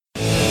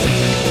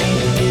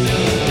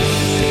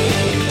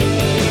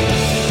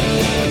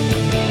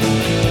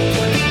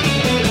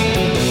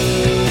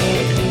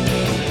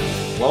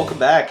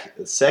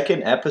the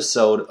second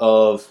episode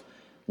of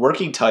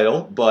working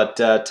title, but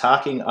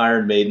Talking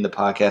Iron Maiden, the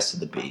podcast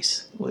of the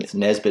Beast with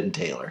Nesbitt and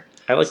Taylor.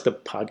 I like the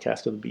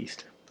podcast of the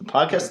Beast. The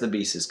podcast of the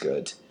Beast is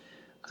good.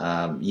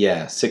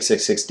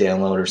 666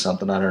 download or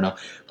something, I don't know.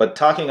 But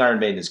Talking Iron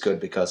Maiden is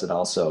good because it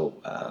also,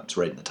 it's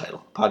right in the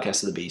title.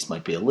 Podcast of the Beast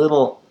might be a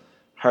little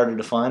harder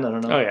to find, I don't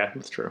know. Oh yeah,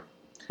 that's true.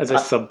 As a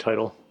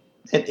subtitle.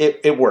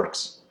 It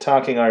works.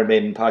 Talking Iron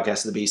Maiden,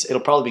 Podcast of the Beast.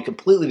 It'll probably be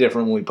completely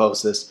different when we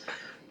post this,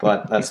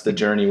 but that's the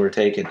journey we're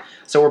taking.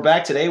 So we're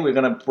back today. We're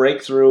going to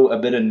break through a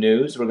bit of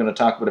news. We're going to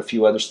talk about a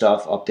few other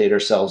stuff, update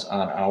ourselves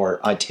on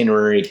our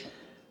itinerary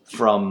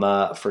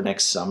for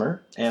next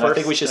summer. And I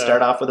think we should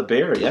start off with a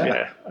beer,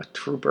 Yeah, a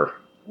trooper.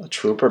 A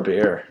trooper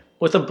beer.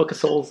 With a Book of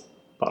Souls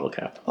bottle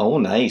cap. Oh,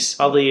 nice.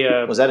 All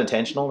the, was that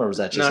intentional or was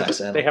that just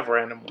accidental? They have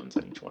random ones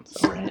on each one.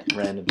 So.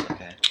 Random,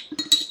 okay.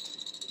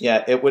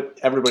 Yeah, it would.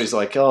 Everybody's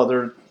like,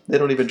 oh, they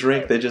don't even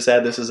drink. They just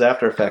add this as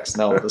After Effects.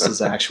 No, this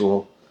is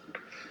actual.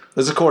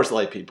 This is Coors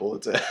Light, people.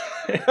 It's a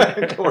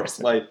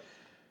Coors Light.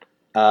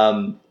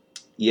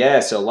 Yeah,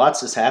 so lots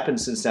has happened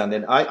since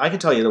then. I can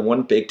tell you the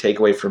one big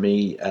takeaway for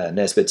me,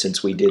 Nesbitt,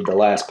 since we did the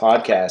last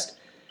podcast.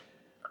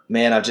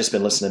 Man, I've just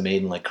been listening to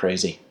Maiden like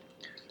crazy.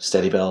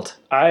 Steady belt.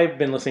 I've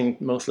been listening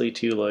mostly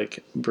to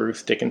like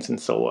Bruce Dickinson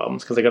solo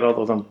albums because I got all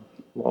those on.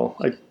 Well,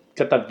 I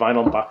got that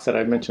vinyl box that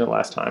I mentioned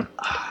last time.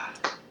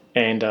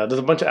 And there's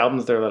a bunch of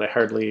albums there that I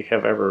hardly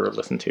have ever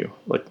listened to.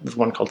 Like there's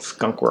one called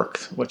Skunk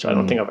Works, which I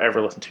don't think I've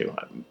ever listened to.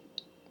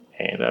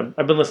 And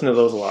I've been listening to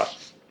those a lot.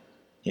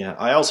 Yeah,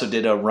 I also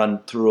did a run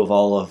through of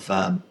all of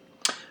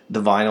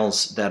the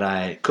vinyls that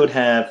I could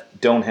have,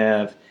 don't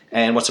have.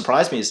 And what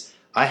surprised me is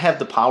I have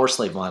the Power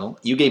Slave vinyl.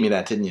 You gave me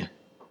that, didn't you?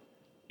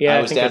 Yeah,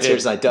 I was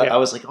downstairs. I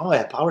was like, oh, I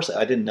have Power Slave.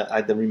 I didn't. I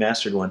had the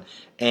remastered one.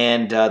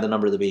 And The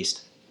Number of the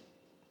Beast.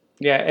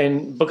 Yeah,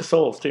 and Book of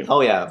Souls, too.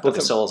 Oh, yeah, Book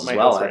of Souls as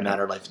well. I have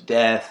Matter, Life,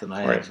 Death, and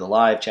I have the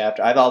Live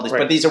chapter. I have all these,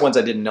 but these are ones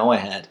I didn't know I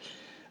had.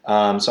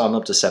 So I'm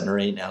up to 7 or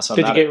 8 now. So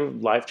Did you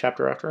get Live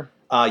chapter after?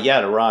 Yeah,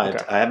 it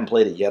arrived. Okay. I haven't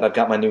played it yet. I've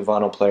got my new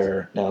vinyl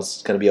player. Now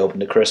it's going to be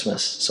open to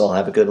Christmas, so I'll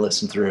have a good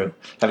listen through.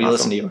 Have you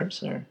listened to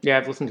yours? Or? Yeah,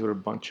 I've listened to it a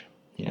bunch.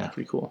 Yeah.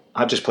 Pretty cool.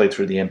 I've just played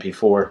through the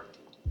MP4.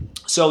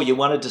 So you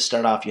wanted to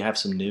start off, you have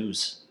some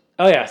news.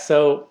 Oh, yeah,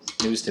 so...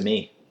 News to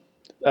me.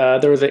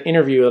 There was an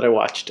interview that I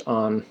watched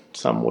on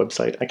some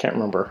website. I can't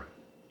remember.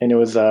 And it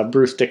was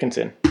Bruce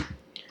Dickinson.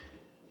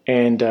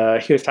 And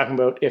he was talking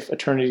about If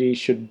Eternity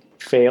Should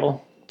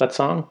Fail, that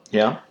song.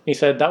 Yeah. He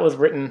said that was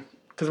written...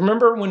 Because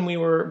remember when we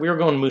were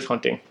going moose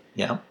hunting?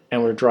 Yeah.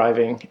 And we were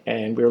driving,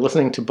 and we were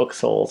listening to Book of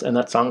Souls, and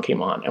that song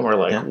came on. And we're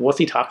like, what's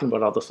he talking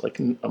about? All this, like,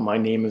 my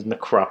name is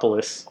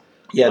Necropolis.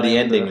 Yeah, the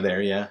ending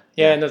there, yeah.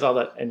 Yeah, and there's all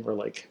that. And we're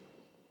like,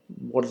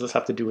 what does this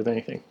have to do with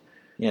anything?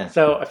 Yeah.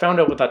 So I found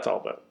out what that's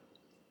all about.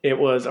 It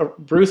was...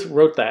 Bruce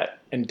wrote that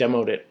and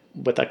demoed it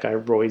with that guy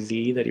Roy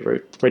Z that he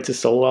writes his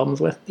solo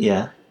albums with.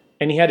 Yeah.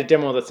 And he had a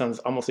demo that sounds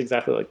almost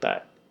exactly like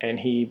that. And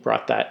he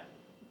brought that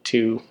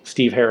to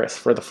Steve Harris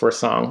for the first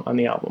song on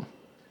the album.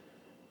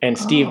 And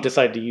Steve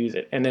decided to use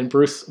it. And then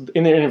Bruce,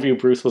 in the interview,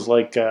 Bruce was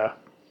like,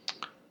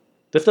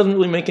 this doesn't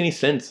really make any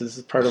sense. This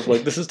is part of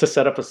like, this is to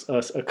set up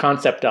a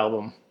concept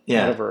album.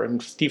 Yeah. Whatever.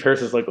 And Steve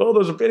Harris is like, oh,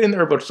 there's a bit in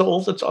there about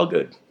souls. It's all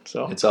good.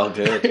 So it's all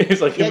good.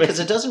 He's like, yeah, because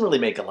it doesn't really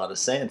make a lot of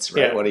sense,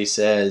 right? Yeah. What he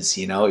says,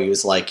 he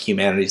was like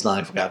humanity's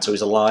not forgotten. So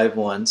he's alive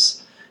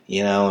once,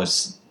 what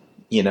is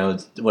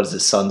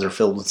his sons are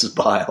filled with his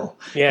bile.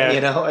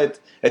 Yeah.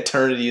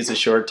 Eternity is a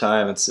short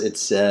time.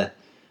 It's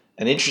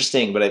an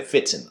interesting, but it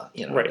fits in,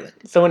 Right. Really.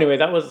 So anyway,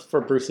 that was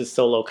for Bruce's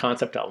solo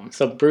concept album.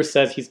 So Bruce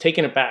says he's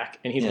taking it back,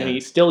 and he's going to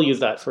still use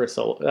that for a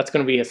solo. That's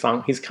going to be his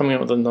song. He's coming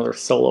out with another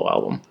solo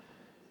album.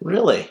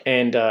 Really?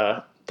 And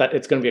that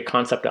it's going to be a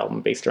concept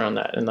album based around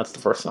that, and that's the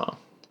first song.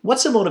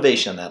 What's the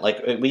motivation on that?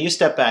 Like, when you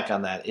step back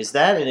on that, is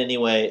that in any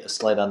way a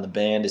slight on the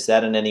band? Is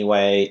that in any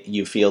way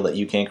you feel that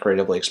you can't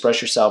creatively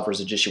express yourself, or is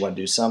it just you want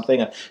to do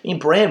something? I mean,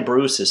 Brand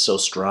Bruce is so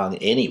strong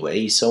anyway.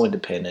 He's so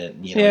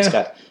independent. He's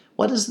got...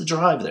 What is the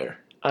drive there?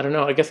 I don't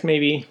know. I guess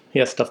maybe he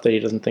has stuff that he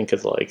doesn't think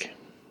is, like,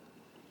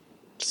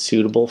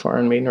 suitable for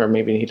Iron Maiden, or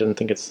maybe he doesn't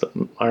think it's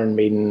Iron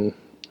Maiden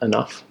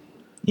enough.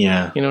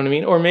 Yeah. You know what I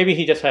mean? Or maybe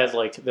he just has,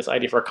 like, this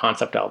idea for a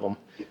concept album,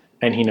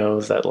 and he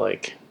knows that,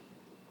 like,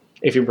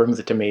 if he brings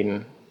it to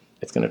Maiden,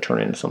 it's going to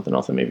turn into something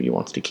else, and maybe he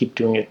wants to keep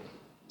doing it.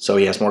 So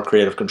he has more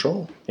creative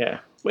control. Yeah.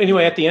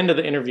 Anyway, at the end of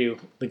the interview,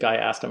 the guy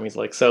asked him, he's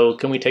like, so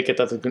can we take it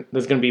that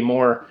there's going to be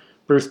more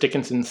Bruce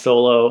Dickinson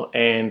solo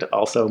and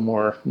also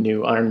more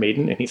new Iron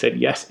Maiden? And he said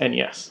yes and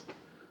yes.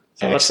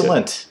 So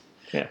excellent.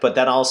 Yeah. But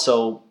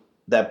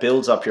that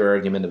builds up your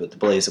argument about the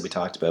Blaze that we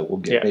talked about.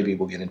 Maybe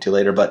we'll get into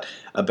later, but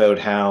about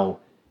how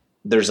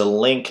there's a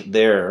link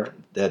there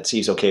that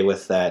Steve's okay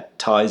with that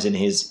ties in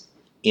his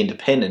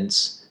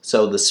independence.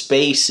 So the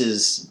space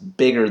is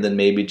bigger than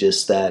maybe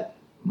just that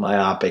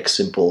myopic,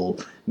 simple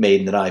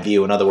Maiden that I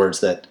view. In other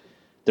words, that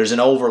there's an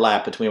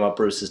overlap between what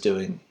Bruce is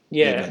doing,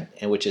 and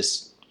which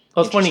is.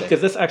 Well, it's funny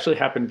because this actually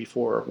happened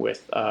before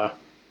with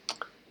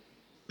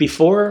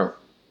before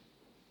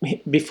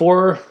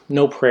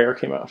No Prayer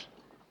came out.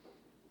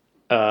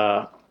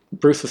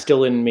 Bruce was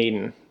still in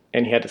Maiden,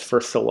 and he had his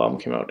first solo album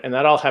came out. And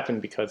that all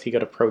happened because he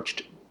got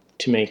approached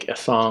to make a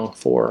song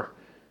for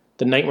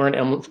the Nightmare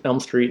on Elm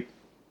Street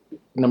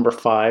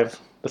 #5,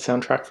 the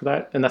soundtrack for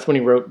that. And that's when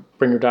he wrote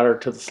Bring Your Daughter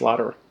to the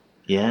Slaughter.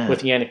 Yeah.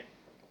 With Yannick.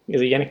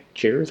 Is it Yannick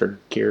Gears or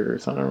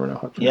Gears? I don't know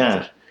how to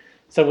pronounce it.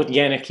 So with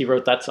Yannick, he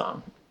wrote that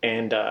song.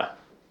 And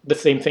the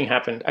same thing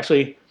happened.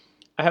 Actually,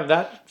 I have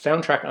that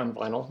soundtrack on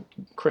vinyl.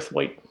 Chris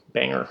White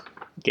Banger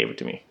gave it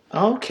to me.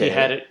 Okay. He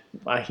had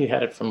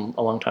it from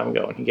a long time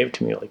ago, and he gave it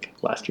to me like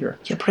last year.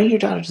 Yeah, Bring Your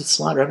Daughter to the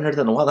Slaughter. I haven't heard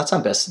that in a while. That's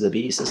on Best of the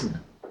Beast, isn't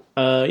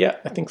it? Yeah,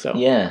 I think so.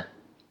 Yeah.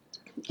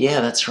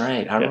 Yeah, that's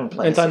right. I remember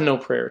playing. It's on No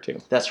Prayer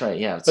too. That's right.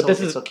 Yeah, it's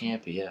so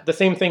campy. Yeah. The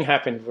same thing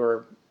happened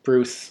where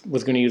Bruce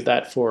was going to use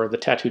that for the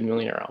Tattooed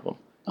Millionaire album.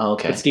 Oh,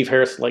 okay. But Steve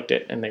Harris liked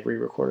it, and they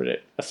re-recorded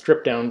it, a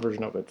stripped-down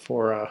version of it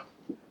for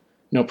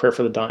No Prayer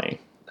for the Dying.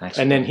 Excellent.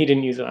 And then he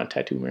didn't use it on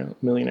Tattooed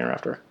Millionaire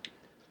after.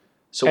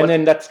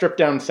 Then that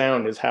stripped-down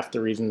sound is half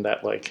the reason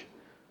that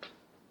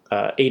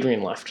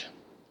Adrian left.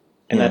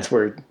 And that's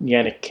where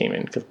Yannick came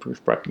in, because Bruce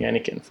brought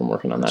Yannick in from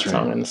working on that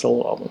song and the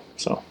solo album.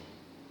 So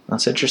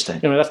that's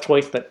interesting. That's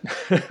twice that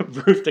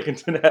Bruce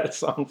Dickinson had a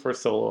song for a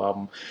solo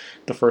album.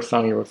 The first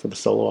song he wrote for the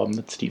solo album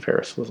that Steve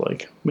Harris was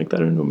like, make that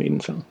into a Maiden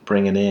song.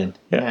 Bring it in.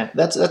 Yeah.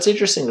 That's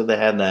interesting that they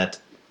had that,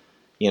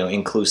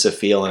 inclusive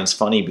feel. And it's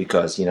funny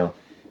because, we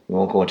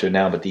won't go into it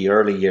now, but the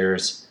early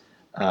years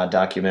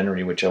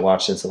documentary, which I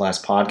watched since the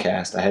last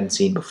podcast, I hadn't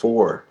seen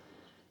before.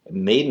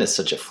 Maiden is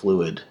such a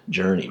fluid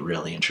journey,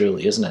 really and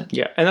truly, isn't it?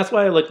 Yeah, and that's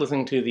why I like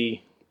listening to the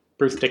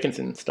Bruce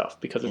Dickinson stuff,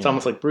 because it's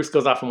almost like Bruce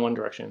goes off in one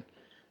direction,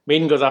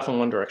 Maiden goes off in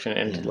one direction,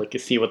 and you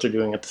see what they're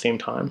doing at the same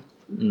time.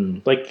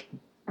 Mm. Like,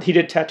 he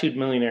did Tattooed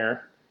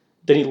Millionaire,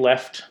 then he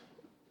left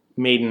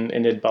Maiden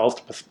and did Balls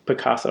to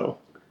Picasso,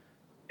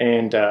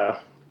 and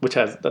which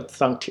has that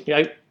song.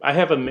 I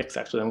have a mix,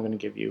 actually, I'm going to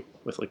give you,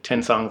 with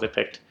 10 songs I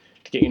picked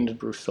to get you into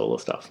Bruce solo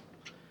stuff.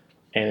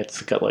 And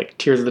it's got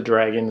Tears of the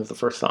Dragon is the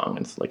first song.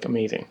 It's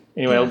amazing.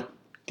 Anyway, I'll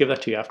give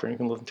that to you after, and you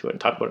can listen to it and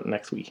talk about it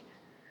next week.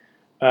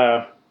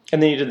 And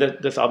then he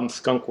did this album,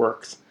 Skunk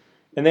Works.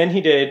 And then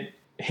he did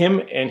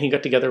him, and he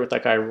got together with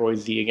that guy Roy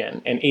Z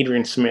again, and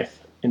Adrian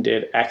Smith, and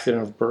did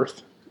Accident of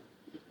Birth.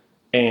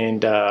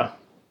 And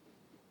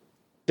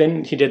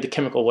then he did The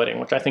Chemical Wedding,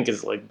 which I think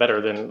is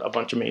better than a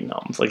bunch of Maiden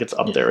albums. It's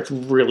up there. It's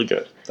really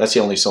good. That's the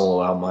only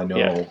solo album I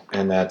know,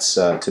 and that's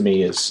to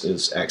me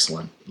is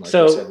excellent. Like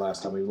I said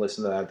last time, we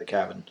listened to that at the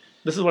cabin.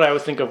 This is what I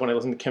always think of when I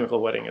listen to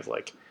Chemical Wedding: is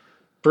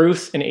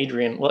Bruce and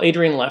Adrian. Well,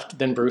 Adrian left,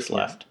 then Bruce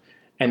left,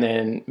 and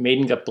then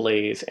Maiden got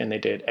Blaze, and they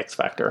did X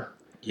Factor.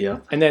 Yeah,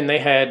 and then they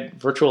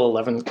had Virtual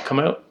 11 come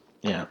out.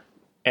 Yeah.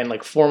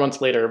 And 4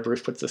 months later,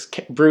 Bruce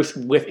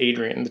with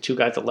Adrian, the two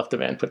guys that left the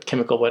band, put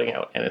Chemical Wedding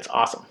out, and it's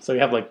awesome. So you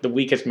have the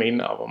weakest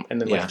Maiden album, and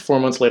then 4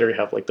 months later, you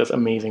have this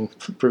amazing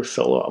Bruce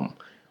solo album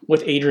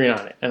with Adrian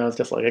on it. And I was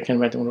just I can't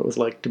imagine what it was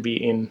like to be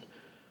in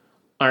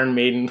Iron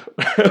Maiden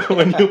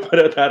when you put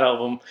out that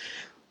album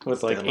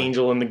with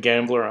Angel and the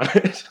Gambler on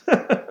it.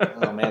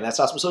 Oh man, that's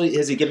awesome. So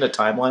has he given a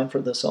timeline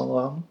for the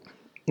solo album?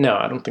 No,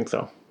 I don't think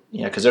so.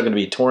 Yeah, because they're going to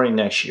be touring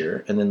next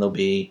year, and then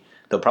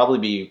they'll probably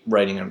be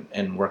writing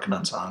and working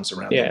on songs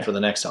around them for the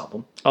next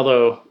album.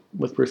 Although,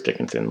 with Bruce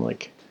Dickinson, I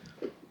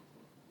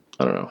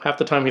don't know, half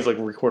the time he's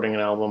recording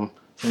an album,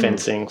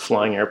 fencing,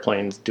 flying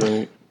airplanes,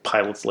 doing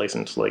pilot's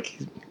license, I'm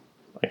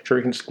sure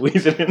he can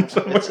squeeze it in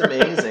somewhere. It's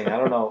amazing. I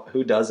don't know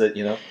who does it,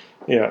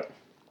 Yeah.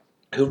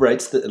 Who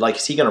writes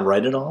is he going to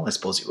write it all? I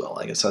suppose he will.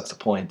 I guess that's the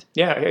point.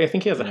 Yeah, I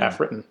think he has it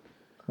half written.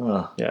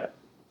 Huh. Yeah.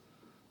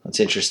 That's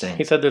interesting.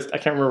 He said this, I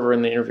can't remember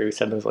in the interview, he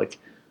said there's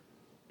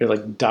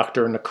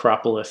Dr.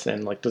 Necropolis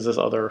and there's this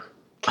other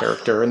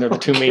character, and they're the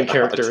two main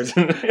characters.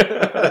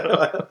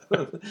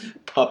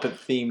 Puppet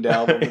themed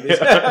album.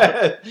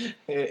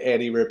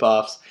 Annie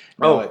ripoffs.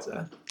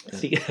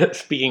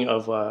 Speaking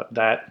of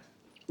that,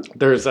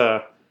 there's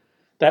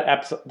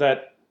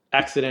that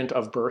Accident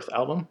of Birth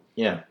album.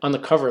 Yeah. On the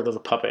cover, there's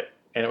a puppet,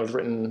 and it was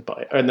written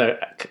by, and the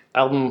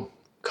album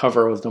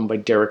cover was done by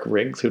Derek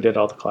Riggs, who did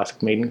all the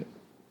classic Maiden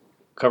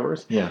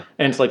covers. Yeah.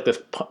 And it's this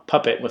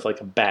puppet with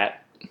a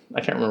bat.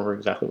 I can't remember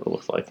exactly what it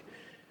looks like.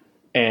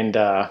 And,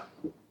 or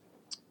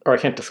I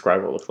can't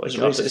describe what it looks like.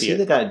 Is he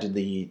the guy who did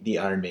the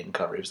Iron Maiden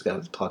cover? He was the guy that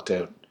was plucked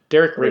out.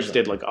 Derek Riggs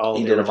did all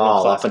He did them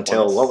all up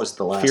until, ones. what was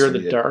the last Fear of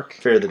the Dark.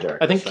 Fear of the Dark.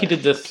 I think he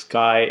did this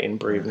guy in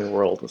Brave New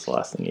World was the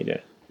last thing he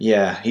did.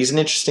 Yeah, he's an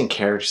interesting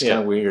character. He's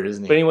kind of weird,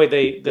 isn't he? But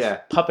anyway, this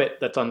puppet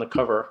that's on the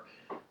cover,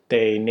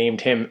 they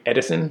named him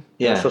Edison.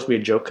 Yeah. It's supposed to be a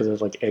joke because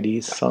it was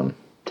Eddie's son.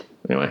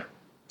 Anyway.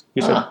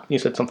 You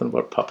said something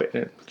about puppet.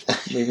 And it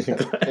made me think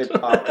of that.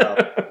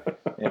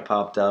 It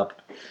popped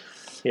up.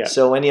 Yeah.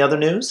 So, any other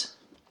news?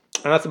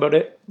 And that's about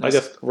it. I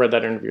just read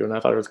that interview and I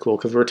thought it was cool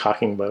because we were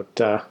talking about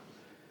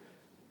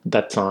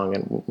that song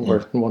and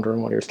we're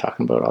wondering what he was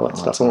talking about, all that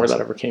stuff, and where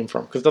that ever came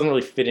from. Because it doesn't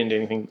really fit into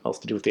anything else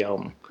to do with the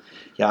album.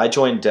 Yeah, I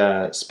joined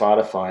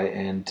Spotify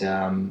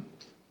and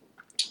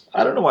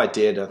I don't know why I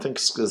did. I think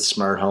it's the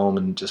smart home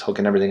and just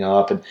hooking everything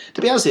up. And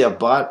to be honest with you, I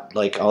bought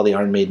all the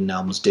Iron Maiden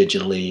albums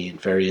digitally and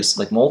various,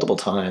 multiple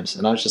times.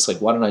 And I was just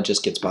why don't I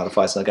just get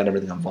Spotify? So I got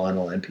everything on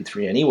vinyl,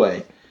 MP3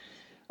 anyway.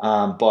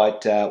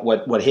 But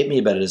what hit me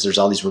about it is there's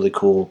all these really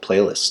cool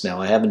playlists.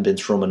 Now I haven't been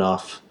through them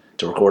enough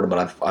to record them,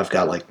 but I've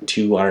got like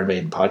 2 Iron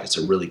Maiden podcasts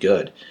that are really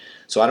good.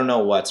 So I don't know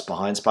what's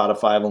behind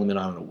Spotify. I've only been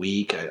on it a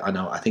week.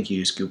 I think you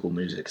use Google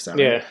Music. Is that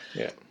right?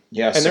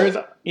 Yeah.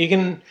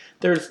 And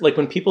there's like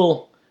when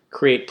people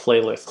create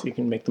playlists, you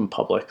can make them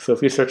public. So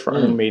if you search for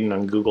Iron Maiden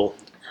on Google,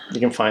 you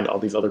can find all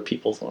these other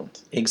people's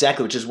ones.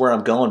 Exactly, which is where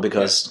I'm going,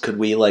 because could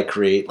we like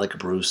create like a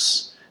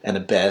Bruce and a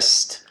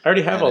best? I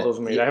already have all those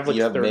made. I have like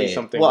 30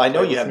 something. Well, I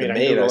know you have them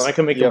made. I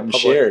can make them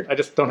public. Shared. I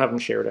just don't have them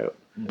shared out.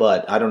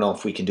 But I don't know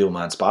if we can do them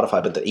on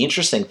Spotify. But the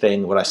interesting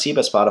thing, what I see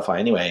about Spotify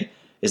anyway,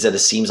 is that it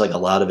seems like a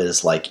lot of it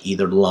is like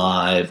either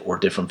live or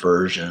different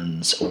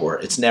versions, or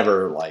it's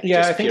never like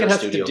I think it has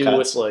to do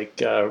with like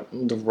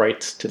the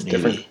rights to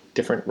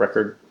different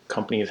record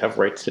companies have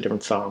rights to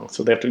different songs,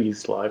 so they have to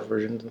use live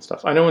versions and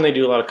stuff. I know when they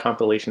do a lot of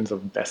compilations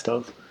of best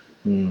of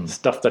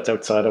stuff that's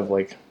outside of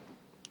like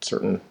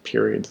certain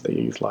periods, they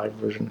use live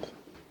versions.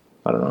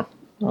 I don't know.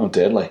 Oh,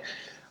 deadly.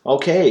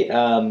 Okay,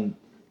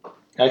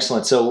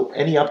 excellent. So,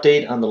 any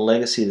update on the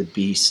Legacy of the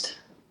Beast?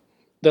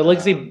 The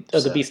Legacy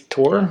of the Beast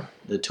tour? Yeah,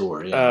 the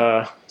tour,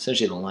 yeah.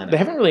 Essentially the lineup. They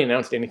haven't really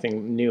announced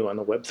anything new on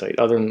the website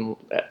other than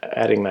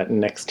adding that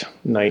next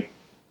night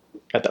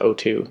at the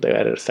O2. They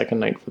added a second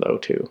night for the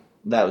O2.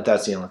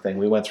 That's the only thing.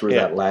 We went through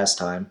that last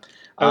time.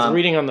 I was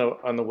reading on the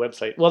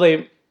website. Well,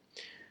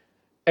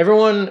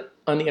 everyone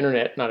on the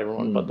internet, not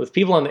everyone, but there's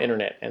people on the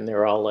internet, and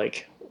they're all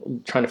like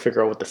trying to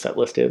figure out what the set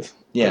list is.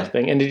 Yeah.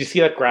 Thing. And did you see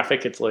that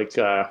graphic? It's like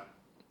I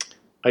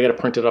got to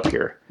print it up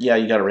here. Yeah,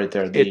 you got it right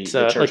there. It's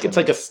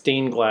like a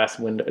stained glass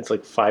window. It's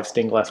like 5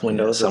 stained glass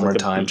windows.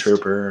 Summertime like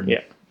Trooper.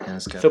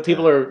 So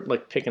people are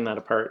like picking that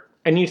apart.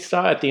 And you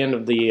saw at the end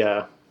of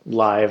the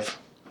live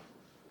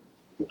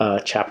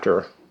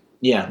chapter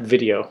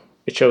video,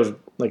 it shows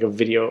like a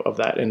video of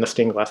that and the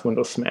stained glass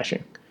window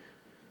smashing.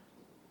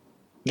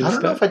 I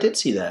don't know if I did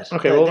see that.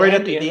 Okay, well, right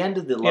at the end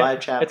of the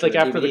live chapter, it's like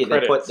after the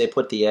credits. They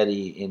put the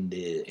Eddie in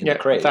the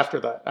crate. It's after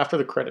that, after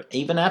the credits.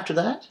 Even after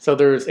that? So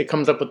it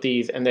comes up with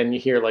these, and then you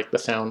hear like the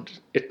sound.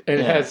 It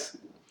has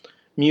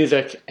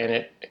music,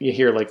 and you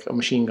hear like a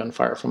machine gun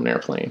fire from an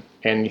airplane,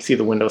 and you see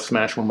the windows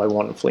smash one by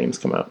one, and flames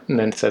come out, and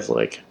then it says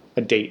like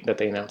a date that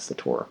they announced the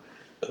tour.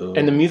 Ooh.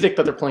 And the music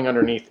that they're playing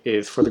underneath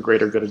is For the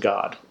Greater Good of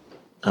God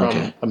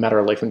from A Matter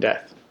of Life and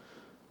Death.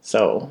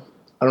 So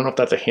I don't know if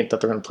that's a hint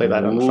that they're going to play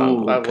that on the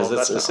song. Because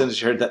as soon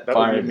as you heard that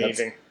fire, would be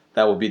amazing.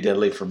 That would be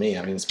deadly for me.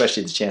 I mean,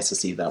 especially the chance to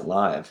see that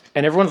live.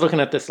 And everyone's looking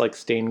at this like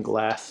stained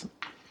glass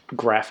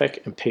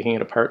graphic and picking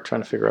it apart,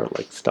 trying to figure out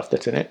like stuff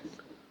that's in it.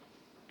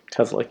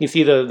 Because like you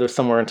see there's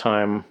Somewhere in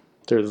Time.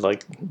 There's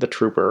like the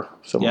Trooper.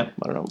 So I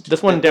don't know.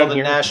 This one down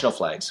here. The national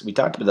flags. We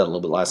talked about that a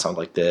little bit last time.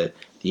 Like the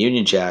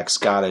Union Jack,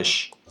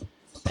 Scottish,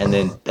 and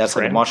then that's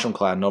like a mushroom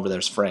cloud, and over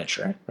there's French,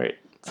 right? Right.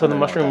 So the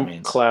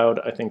mushroom cloud,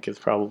 I think, is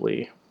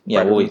probably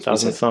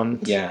Thousand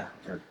Suns. Yeah,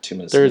 or 2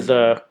 minutes. There's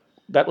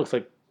that looks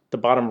like the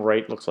bottom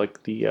right looks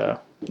like the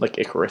like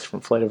Icarus from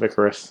Flight of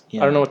Icarus.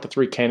 Yeah. I don't know what the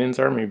 3 cannons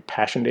are. Maybe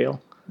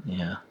Passchendaele.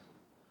 Yeah.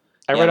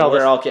 I read all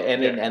this.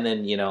 And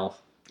then you know,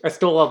 I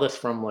stole all this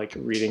from like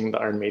reading the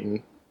Iron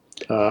Maiden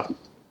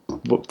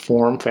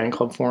fan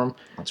club forum.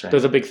 That's right.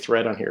 There's a big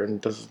thread on here,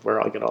 and this is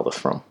where I'll get all this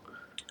from.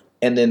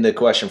 And then the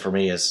question for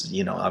me is,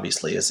 you know,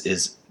 obviously,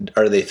 is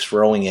are they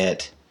throwing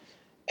it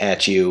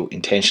at you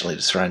intentionally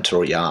to try and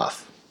throw you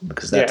off?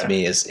 Because that to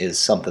me is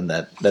something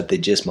that they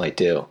just might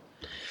do.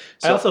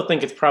 So, I also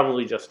think it's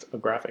probably just a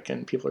graphic,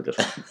 and people are just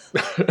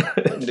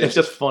it's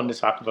just fun to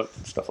talk about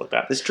stuff like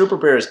that. This Trooper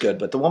beer is good,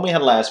 but the one we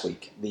had last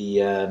week, we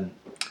talked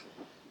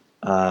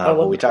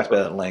about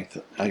it at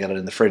length. I got it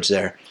in the fridge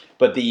there,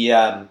 but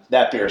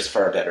that beer is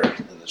far better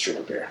than the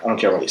Trooper beer. I don't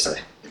care what you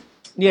say.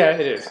 Yeah,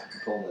 it is.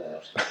 Pull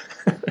that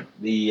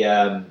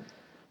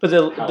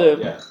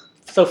out.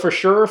 So for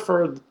sure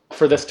for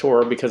this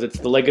tour, because it's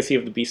the Legacy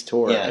of the Beast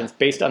tour, and it's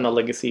based on the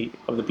Legacy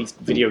of the Beast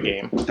video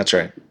game. That's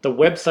right. The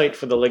website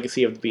for the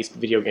Legacy of the Beast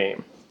video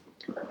game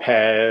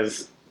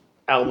has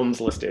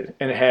albums listed,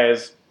 and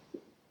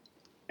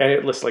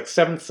it lists like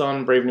Seventh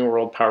Son, Brave New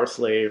World, Power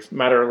Slave,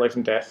 Matter of Life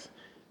and Death,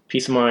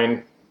 Peace of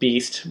Mind,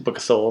 Beast, Book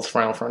of Souls,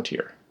 Final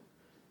Frontier.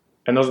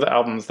 And those are the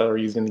albums that are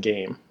used in the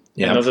game.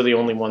 Yeah. And those are the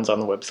only ones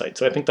on the website.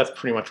 So I think that's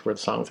pretty much where the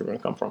songs are going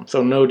to come from.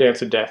 So no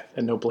Dance of Death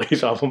and no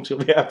Blaze albums. You'll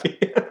be happy.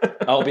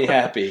 I'll be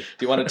happy. Do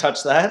you want to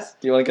touch that?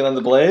 Do you want to get on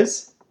the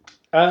Blaze?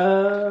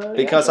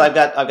 Because I've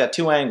got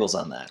 2 angles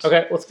on that.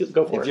 Okay, let's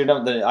go for it.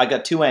 I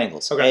got 2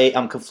 angles. Okay.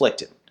 I'm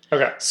conflicted.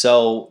 Okay.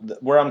 So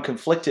where I'm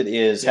conflicted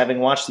is having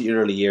watched the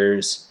early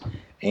years,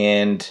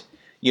 and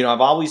you know I've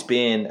always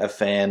been a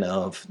fan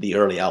of the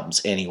early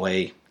albums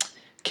anyway.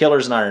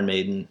 Killers and Iron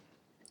Maiden,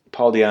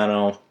 Paul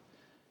Di'Anno.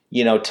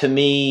 You know, to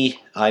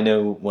me, I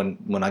know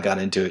when I got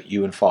into it,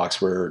 you and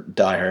Fox were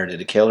diehard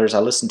into Killers. I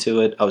listened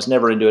to it. I was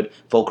never into it.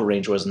 Vocal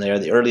range wasn't there.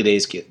 The early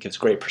days gives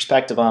great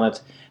perspective on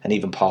it, and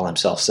even Paul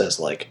himself says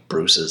like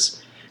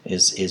Bruce's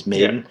is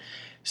Maiden. Yeah.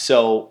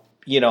 So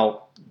you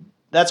know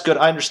that's good.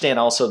 I understand.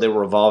 Also, they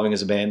were evolving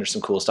as a band. There's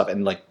some cool stuff,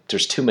 and like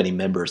there's too many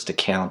members to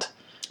count.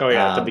 Oh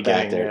yeah, at the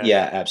beginning. Back there.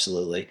 Yeah,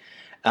 absolutely.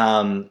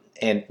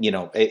 and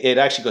it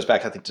actually goes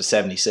back, I think, to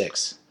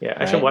 76. Yeah,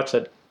 I should watch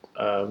that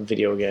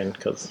video again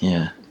because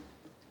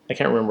I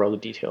can't remember all the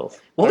details.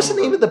 What was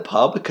the name of the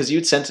pub? Because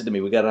you'd sent it to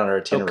me. We got it on our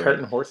itinerary. Cart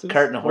and Horses?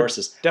 Cart and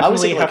Horses.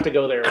 Definitely have to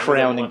go there.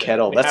 Crown and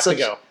Kettle.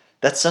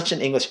 That's such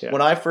an English. Yeah.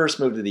 When I first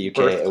moved to the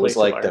UK, it was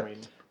like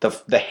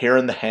the Hare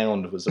and the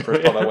Hound was the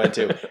first pub I went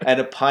to, and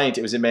a pint.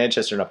 It was in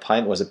Manchester, and a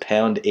pint was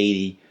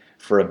 £1.80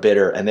 for a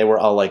bitter, and they were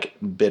all like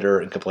bitter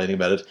and complaining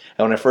about it.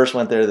 And when I first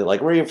went there, they're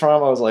like, "Where are you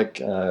from?" I was like,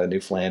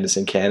 "Newfoundland,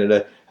 in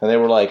Canada," and they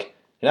were like,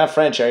 "You're not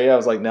French, are you?" I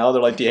was like, "No."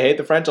 They're like, "Do you hate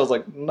the French?" I was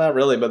like, "Not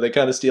really, but they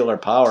kind of steal our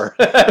power."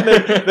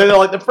 they're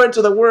like, "The French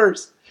are the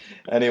worst."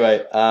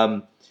 Anyway,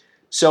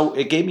 so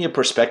it gave me a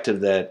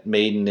perspective that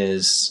Maiden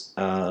is,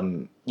 a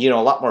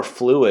lot more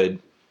fluid.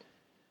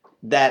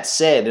 That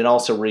said, it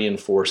also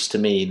reinforced to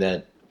me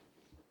that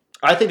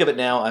I think of it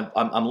now.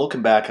 I'm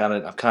looking back on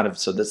it. I've kind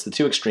of that's the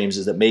two extremes.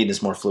 Is that Maiden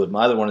is more fluid.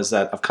 My other one is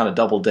that I've kind of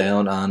doubled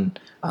down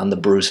on the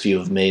Bruce view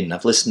of Maiden. I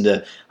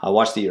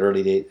watched the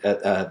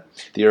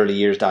early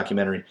years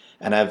documentary,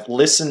 and I've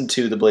listened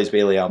to the Blaze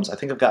Bayley albums. I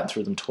think I've gotten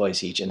through them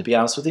twice each, and to be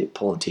honest with you,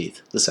 pulling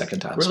teeth the second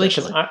time. Really,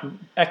 because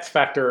X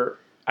Factor,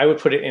 I would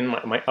put it in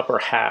my upper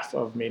half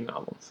of Maiden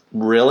albums.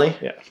 Really?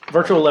 Yeah.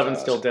 Virtual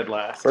 11's still dead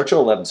last.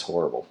 Virtual 11's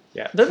horrible.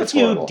 Yeah, there's a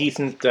few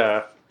decent.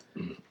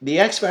 The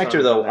X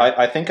Factor, though,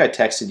 I think I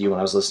texted you when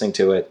I was listening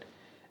to it,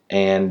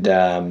 and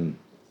actually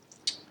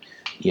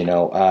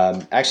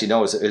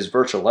no, it was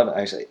Virtual 11.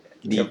 Actually,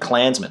 the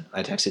Klansman.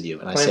 I texted you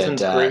and I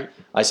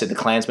said, the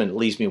Klansman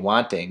leaves me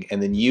wanting,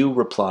 and then you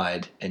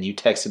replied and you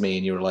texted me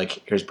and you were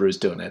like, "Here's Bruce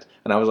doing it,"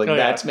 and I was like,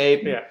 "That's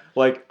Maiden." Yeah.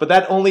 Like, but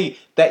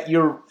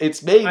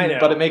it's Maiden,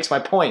 but it makes my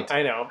point.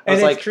 I know, and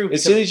it's like true.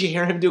 As soon as you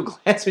hear him do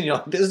Klansman, you're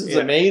like, "This is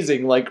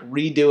amazing!" Like,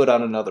 redo it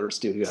on another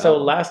studio. So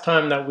last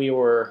time that we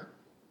were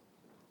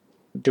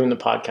doing the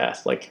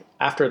podcast, like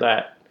after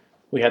that,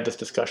 we had this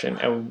discussion,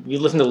 and we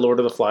listened to Lord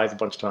of the Flies a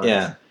bunch of times.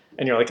 Yeah.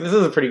 And you're like, this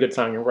is a pretty good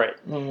song, you're right.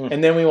 Mm-hmm.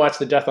 And then we watched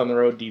the Death on the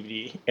Road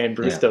DVD, and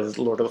Bruce does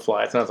Lord of the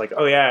Flies, and I was like,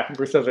 oh yeah,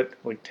 Bruce does it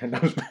like 10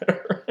 times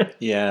better.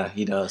 Yeah,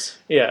 he does.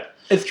 Yeah,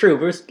 it's true.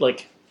 Bruce,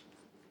 like,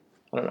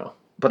 I don't know.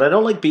 But I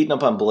don't like beating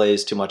up on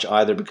Blaze too much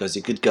either, because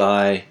he's a good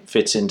guy,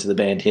 fits into the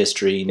band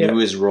history, knew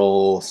his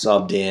role,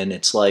 subbed in.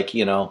 It's like,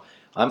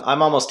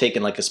 I'm almost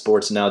taking like a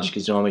sports analogy,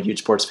 because I'm a huge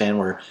sports fan,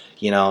 where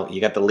you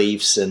got the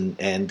Leafs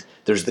and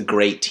there's the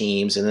great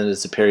teams, and then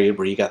there's a period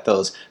where you got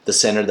the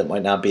center that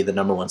might not be the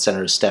number one center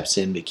who steps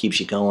in but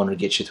keeps you going or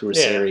gets you through a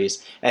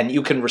series, and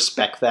you can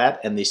respect that,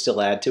 and they still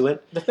add to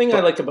it. The thing I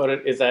like about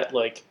it is that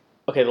like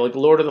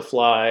Lord of the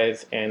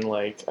Flies, and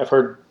like I've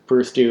heard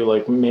Bruce do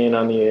like Man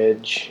on the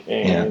Edge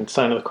and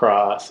Sign of the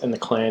Cross and the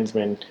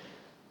Klansman.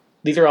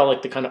 These are all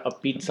like the kind of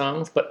upbeat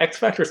songs, but X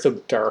Factor is so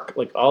dark.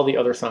 Like all the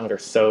other songs are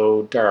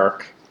so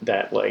dark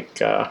that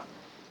like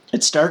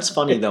it starts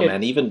funny though,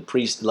 man. Even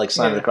Priest, like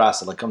Sign of the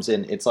Cross, that like comes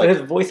in. It's like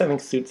his voice, I think,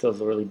 suits those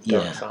really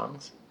dark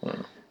songs.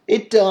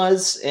 It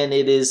does, and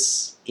it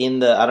is in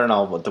the, I don't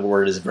know what the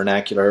word is,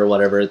 vernacular or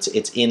whatever. It's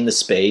in the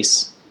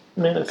space.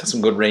 Man, it's got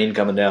some good rain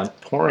coming down.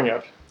 Pouring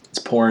out. It's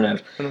pouring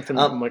out. I don't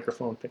know if the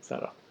microphone picks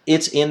that up.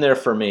 It's in there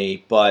for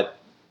me, but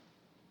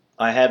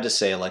I have to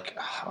say, like,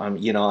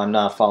 I'm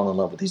not falling in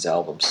love with these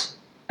albums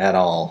at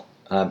all.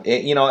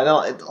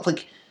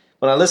 Like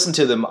when I listen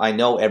to them, I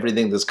know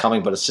everything that's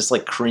coming, but it's just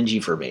like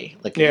cringy for me.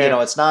 Like,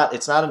 it's not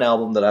an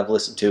album that I've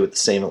listened to at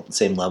the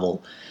same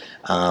level.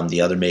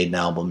 The other Maiden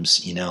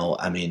albums,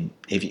 I mean,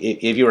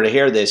 if you were to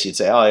hear this, you'd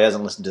say, oh, he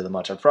hasn't listened to them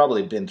much. I've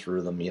probably been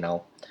through them,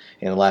 in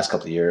the last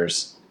couple of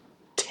years,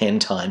 10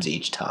 times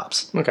each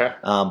tops. Okay.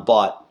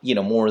 But,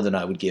 more than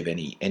I would give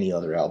any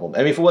other album. I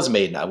mean, if it wasn't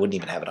Maiden, I wouldn't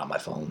even have it on my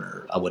phone,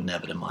 or I wouldn't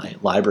have it in my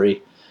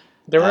library.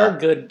 There are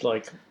good,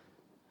 like,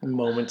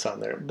 moments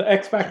on there. The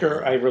X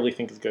Factor, I really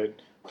think, is good.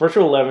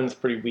 Virtual 11's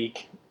pretty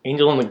weak.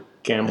 Angel and the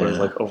Gambler is,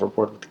 like,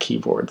 overboard with the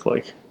keyboards,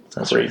 like,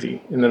 that's crazy.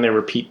 Right. And then they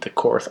repeat the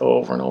chorus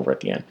over and over at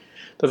the end.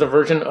 There's a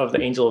version of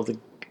the Angel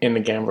and the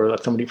Gambler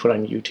that somebody put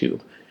on YouTube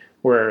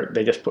where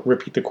they just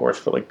repeat the chorus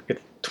for, like,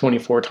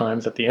 24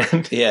 times at the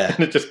end. Yeah.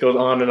 And it just goes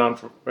on and on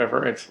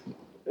forever. It's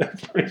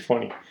pretty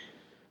funny.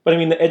 But, I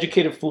mean, The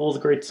Educated Fool is a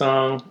great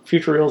song.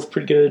 Future Real is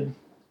pretty good.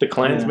 The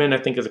Klansman, I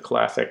think, is a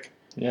classic.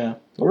 Yeah.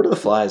 Lord of the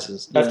Flies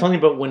is... I was telling you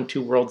about When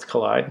Two Worlds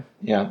Collide.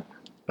 Yeah.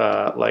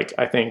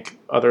 I think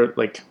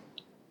that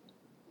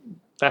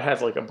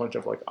has, like, a bunch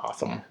of, like,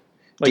 awesome...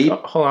 Like,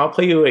 hold on, I'll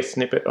play you a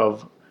snippet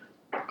of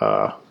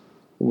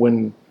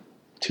When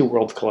Two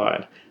Worlds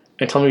Collide.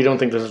 And tell me you don't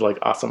think this is, like,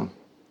 awesome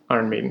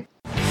Iron Maiden.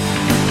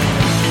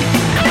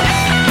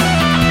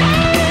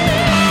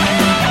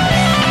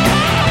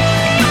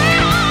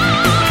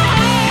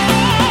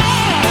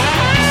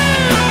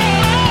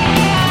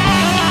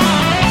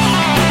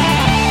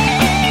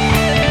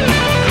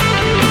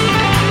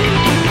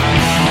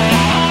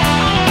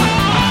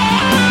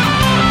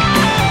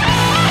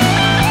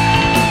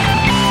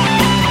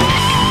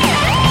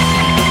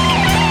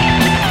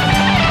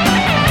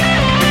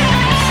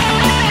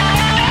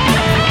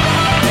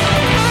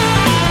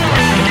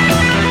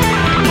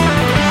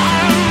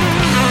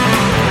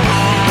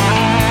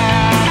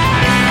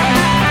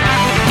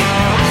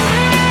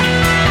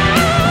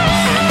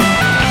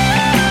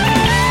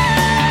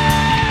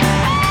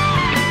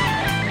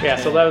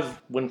 So that was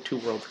when two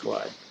worlds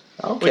collide.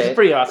 Okay. Which is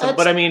pretty awesome.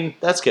 But I mean,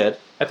 that's good.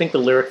 I think the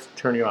lyrics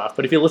turn you off.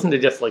 But if you listen to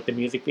just like the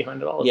music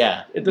behind it all,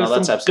 Yeah. there's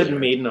that's some absolutely good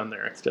right. Maiden on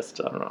there. It's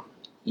just, I don't know.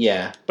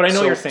 Yeah. But I know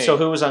what you're saying. So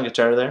who was on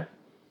guitar there?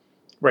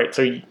 Right.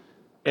 So it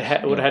would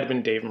have had to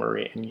been Dave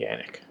Murray and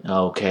Yannick.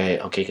 Okay,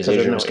 because there's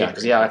Adrian no was gone.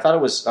 Adrian. Yeah, I thought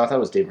it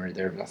was Dave Murray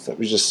there. But I thought it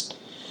was just.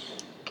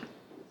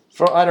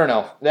 I don't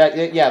know.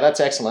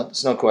 That's excellent.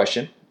 There's no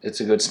question. It's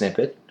a good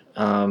snippet.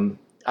 I'll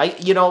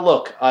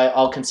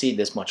concede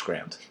this much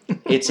ground.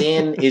 It's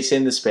in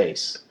the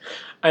space.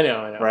 I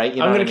know. Right?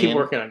 I'm going to keep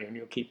working on you, and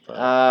you'll keep.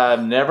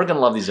 I'm never gonna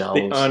love these the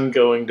albums.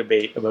 ongoing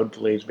debate about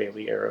Blaze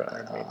Bayley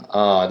era.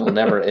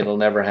 It'll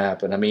never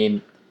happen. I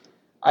mean,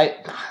 I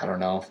don't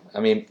know. I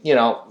mean,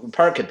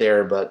 park it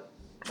there, but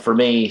for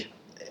me,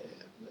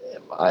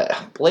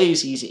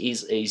 Blaze,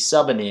 he's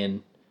subbing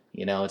in.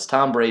 It's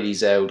Tom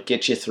Brady's out.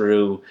 Get you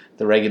through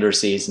the regular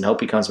season.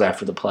 Hope he comes back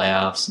for the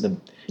playoffs.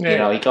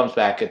 He comes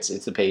back. It's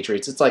the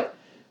Patriots. It's like,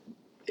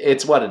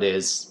 it's what it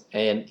is.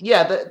 And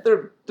yeah,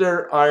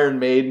 they're Iron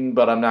Maiden,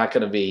 but I'm not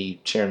going to be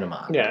cheering them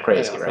on.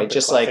 Crazy, right?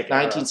 Just like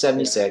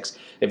 1976.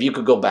 Era. If you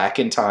could go back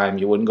in time,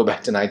 you wouldn't go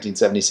back to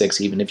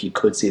 1976, even if you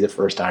could see the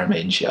first Iron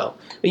Maiden show.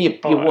 But you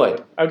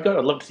would. I'd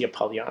love to see a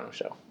Pauliano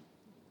show.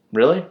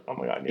 Really? Oh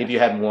my god! Yeah. If you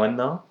had one,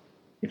 though,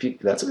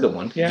 that's a good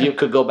one. Yeah. If you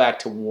could go back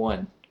to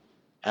one.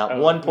 At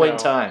one point in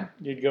time.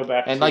 You'd go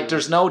back and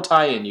there's no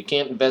tie-in. You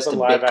can't invest in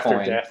live Bitcoin.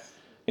 After death.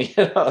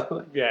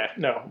 Yeah,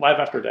 no. Live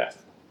After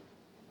Death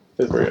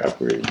is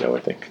where you go, I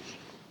think.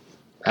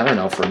 I don't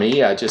know. For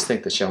me, I just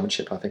think the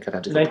showmanship, I think I'd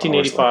have to go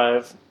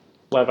 1985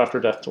 Live After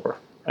Death tour.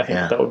 I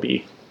think that would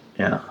be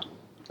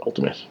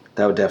ultimate.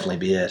 That would definitely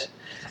be it.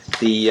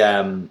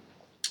 The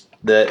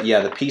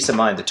Peace of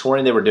Mind, the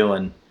touring they were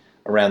doing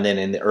around then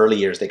in the early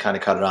years, they kind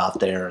of cut it off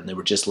there, and they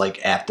were just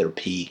like at their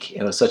peak.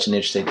 It was such an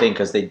interesting thing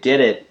because they did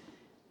it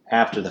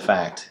after the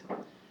fact,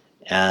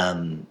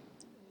 kind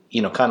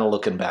of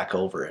looking back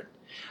over it.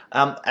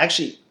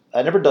 Actually,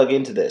 I never dug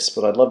into this,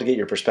 but I'd love to get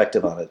your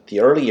perspective on it. The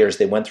early years,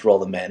 they went through all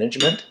the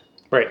management.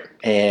 Right.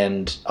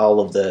 And all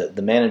of the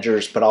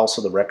managers, but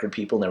also the record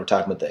people, and they were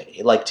talking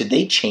about did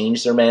they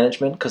change their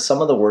management? Because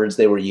some of the words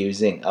they were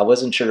using, I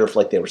wasn't sure if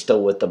they were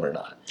still with them or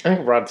not. I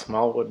think Rod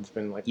Smallwood's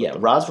been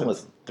Rod's been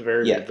with the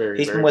very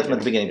he's been with them at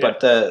the beginning.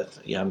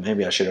 Yeah. But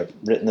maybe I should have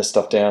written this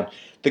stuff down.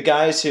 The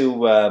guys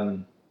who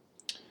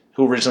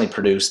originally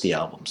produced the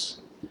albums,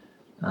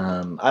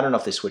 I don't know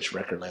if they switched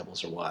record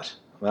labels or what.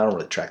 I don't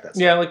really track that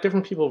stuff. Yeah,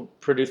 different people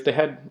produced. They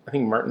had, I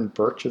think Martin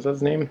Birch is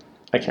his name.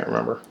 I can't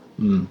remember.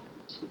 I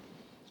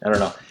don't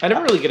know. I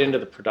never really get into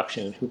the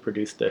production and who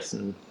produced this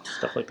and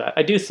stuff like that.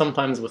 I do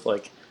sometimes with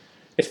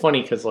it's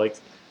funny because I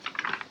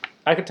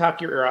could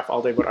talk your ear off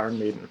all day about Iron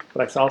Maiden,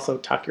 but I could also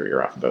talk your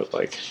ear off about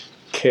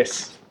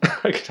Kiss.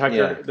 I could talk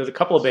there's a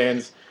couple of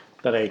bands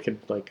that I could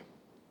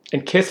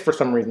and Kiss for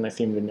some reason I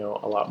seem to know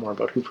a lot more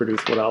about who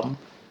produced what album.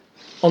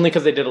 Only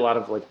because they did a lot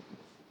of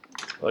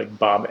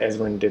Bob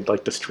Ezrin did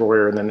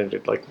Destroyer, and then they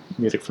did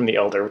music from The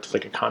Elder, which is a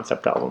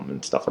concept album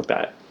and stuff like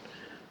that.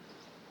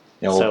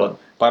 Yeah, well,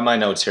 by my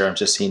notes here, I'm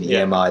just seeing the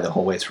EMI the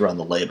whole way through on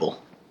the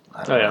label.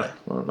 I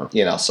don't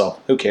know.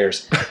 So who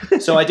cares?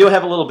 So I do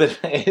have a little bit.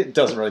 It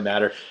doesn't really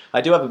matter.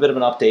 I do have a bit of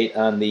an update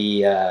on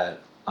the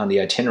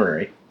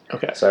itinerary.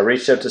 Okay. So I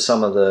reached out to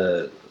some of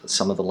the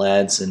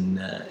lads in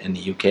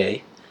the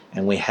UK,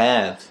 and we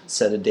have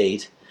set a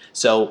date.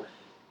 So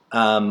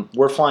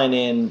we're flying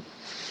in.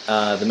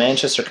 The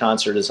Manchester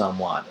concert is on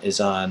what? Is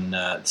on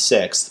the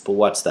 6th, but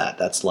what's that?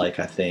 That's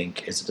I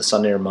think, is it a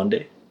Sunday or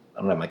Monday? I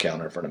don't have my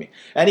calendar in front of me.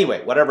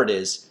 Anyway, whatever it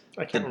is,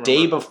 the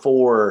day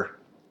before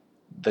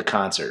the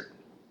concert.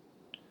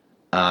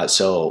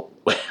 So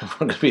we're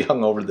going to be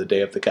hungover the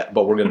day of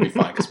but we're going to be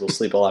fine because we'll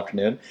sleep all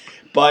afternoon.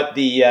 But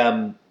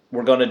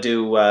we're going to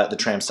do the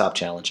Tram Stop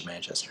Challenge in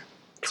Manchester.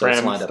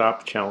 Tram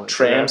Stop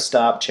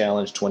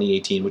Challenge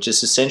 2018, which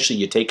is essentially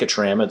you take a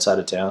tram outside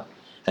of town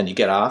and you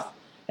get off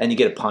and you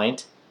get a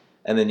pint.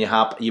 And then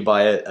you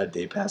buy a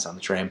day pass on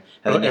the tram,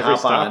 and then you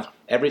hop on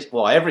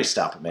every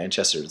stop in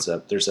Manchester.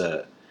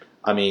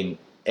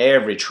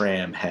 Every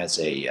tram has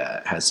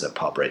a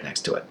pub right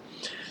next to it.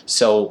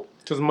 So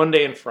it's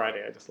Monday and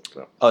Friday. I just looked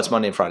it up. Oh, it's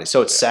Monday and Friday.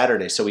 So it's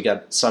Saturday. So we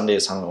got Sunday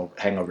as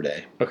hangover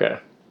day. Okay.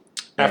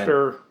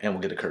 And we'll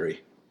get a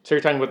curry. So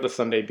you're talking about the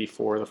Sunday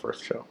before the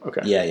first show.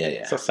 Okay.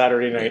 Yeah. So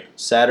Saturday night.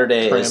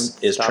 Saturday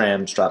is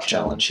Tram Stop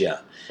Challenge.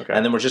 Yeah. Okay.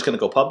 And then we're just going to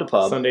go pub to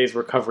pub. Sunday's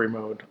recovery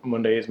mode.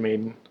 Monday is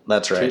Maiden.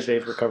 That's right.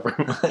 Tuesday's recovery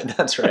mode.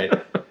 That's right.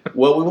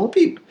 Well, we won't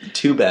be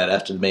too bad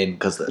after the Maiden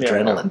because the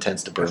adrenaline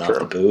tends to burn off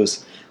the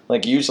booze.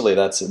 Usually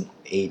that's an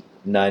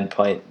 8-9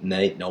 pint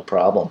night, no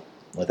problem,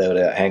 without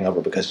a hangover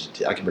because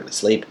I can barely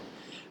sleep.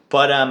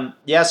 But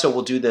so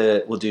we'll do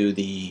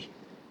the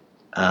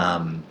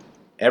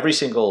every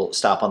single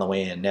stop on the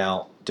way in.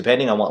 Now,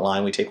 depending on what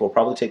line we take, we'll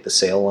probably take the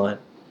Sale line,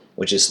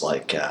 which is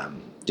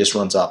just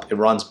runs up. It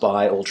runs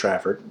by Old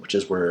Trafford, which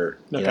is where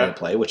United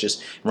play,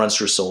 runs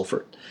through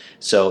Salford.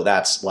 So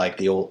that's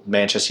the old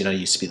Manchester United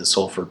used to be the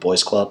Salford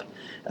Boys Club,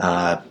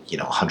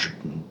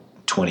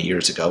 120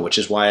 years ago, which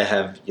is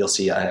why you'll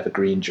see I have a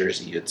green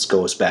jersey. It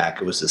goes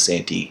back. It was the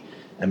Santee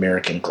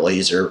American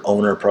Glazer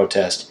owner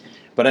protest.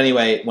 But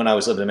anyway, when I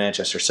was living in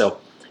Manchester, so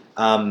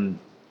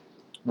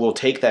we'll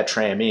take that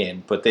tram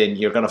in, but then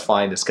you're going to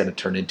find it's going to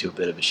turn into a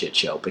bit of a shit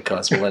show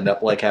because we'll end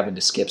up like having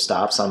to skip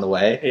stops on the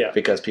way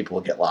because people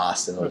will get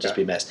lost and it'll just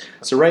be a mess.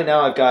 So right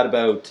now I've got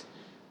about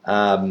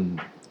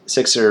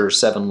 6 or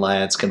 7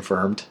 lads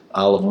confirmed.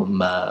 All of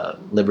them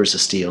livers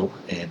of steel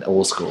and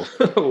old school.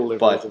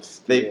 But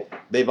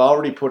they've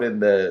already put in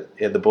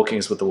the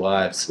bookings with the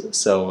wives.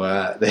 So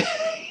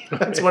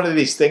that's one of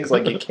these things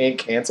like you can't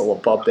cancel a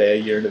pub day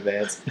a year in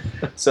advance.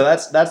 So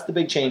that's the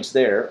big change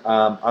there.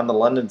 On the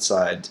London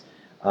side,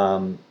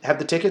 have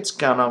the tickets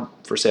gone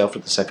up for sale for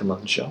the second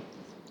London show?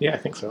 Yeah, I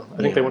think so. I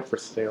think they went for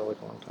sale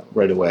like a long time ago.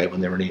 Right away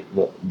when they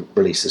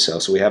released the sale.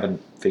 So we haven't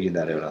figured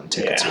that out on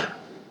tickets yet.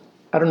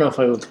 I don't know if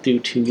I would do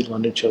 2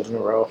 London shows in a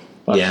row.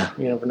 But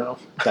you never know.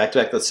 Back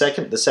to back. The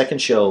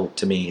second show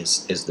to me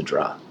is the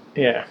draw.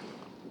 Yeah.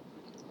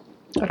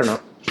 I don't know.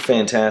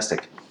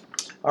 Fantastic.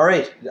 All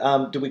right.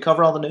 Did we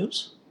cover all the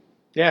news?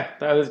 Yeah,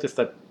 that was just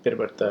a bit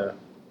about the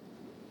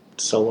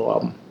solo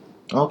album.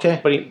 Okay.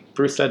 But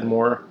Bruce said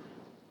more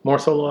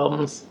solo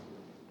albums,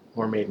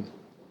 more Maiden.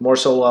 More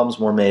solo albums,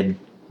 more Maiden.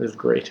 It was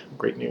great.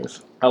 Great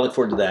news. I look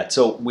forward to that.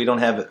 So we don't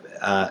have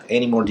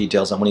any more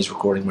details on when he's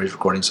recording,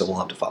 so we'll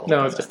have to follow up.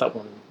 No, it's just that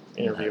one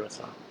interview I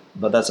saw.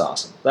 But that's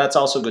awesome. That's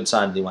also a good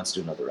sign that he wants to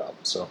do another album.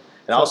 So,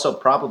 and also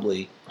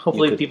probably...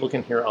 Hopefully people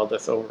can hear all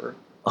this over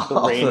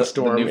the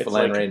rainstorm. The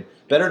Newfoundland rain.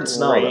 Better than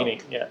snow,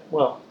 raining. Yeah,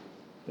 well,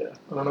 I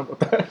don't know about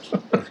that.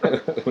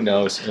 Who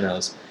knows?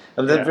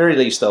 At the very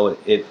least, though,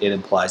 it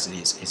implies that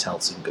his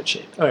health's in good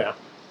shape. Oh, yeah.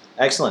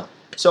 Excellent.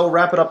 So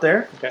wrap it up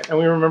there. Okay, and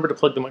we remember to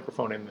plug the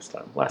microphone in this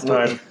time. Last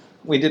time...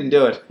 We didn't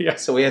do it. Yeah.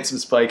 So we had some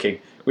spiking.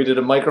 We did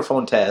a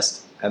microphone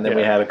test, and then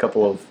we had a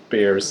couple of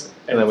beers,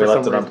 and then we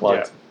left it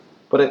unplugged. Yeah.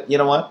 But you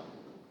know what?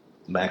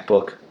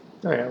 MacBook.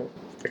 Oh, yeah. We'll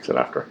fix it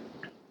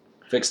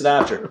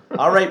after.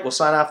 All right, we'll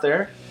sign off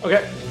there.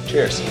 Okay.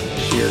 Cheers.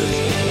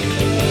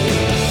 Cheers.